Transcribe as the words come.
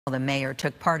The mayor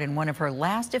took part in one of her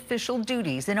last official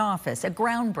duties in office, a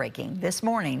groundbreaking this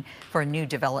morning for a new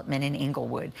development in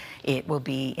Englewood. It will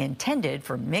be intended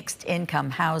for mixed income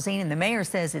housing, and the mayor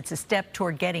says it's a step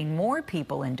toward getting more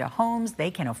people into homes they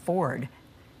can afford.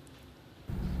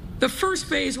 The first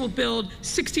phase will build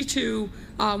 62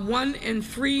 one, 2, and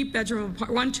 3 bedroom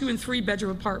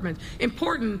apartments.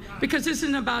 Important because this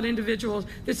isn't about individuals,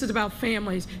 this is about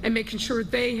families and making sure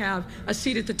they have a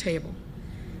seat at the table.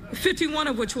 51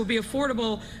 of which will be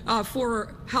affordable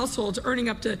for households earning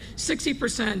up to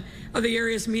 60% of the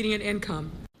area's median income.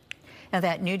 Now,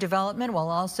 that new development will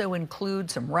also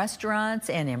include some restaurants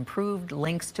and improved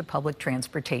links to public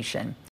transportation.